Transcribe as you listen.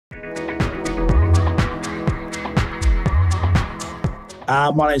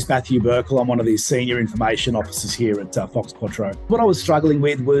My name's Matthew Brucul. I'm one of the senior information officers here at Fox Quattro. What I was struggling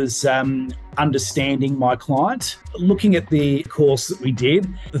with was understanding my client. Looking at the course that we did,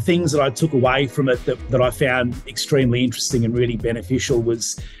 the things that I took away from it that I found extremely interesting and really beneficial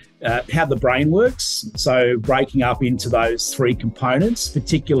was how the brain works. So breaking up into those three components,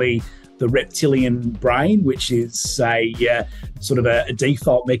 particularly the reptilian brain, which is a sort of a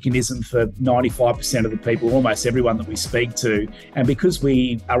default mechanism for 95% of the people, almost everyone that we speak to. And because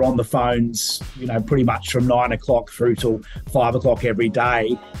we are on the phones, pretty much from 9 o'clock through till 5 o'clock every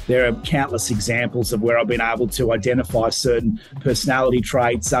day, there are countless examples of where I've been able to identify certain personality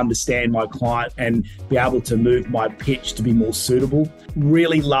traits, understand my client, and be able to move my pitch to be more suitable.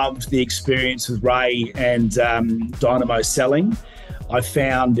 Really loved the experience with Ray and Dynamo Selling. I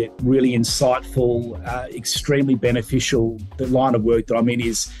found it really insightful, extremely beneficial. The line of work that I'm in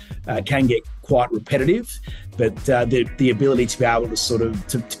can get quite repetitive, but the ability to be able to sort of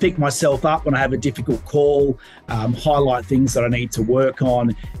to pick myself up when I have a difficult call, highlight things that I need to work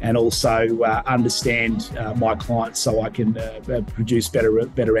on, and also understand my clients so I can produce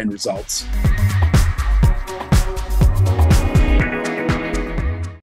better end results.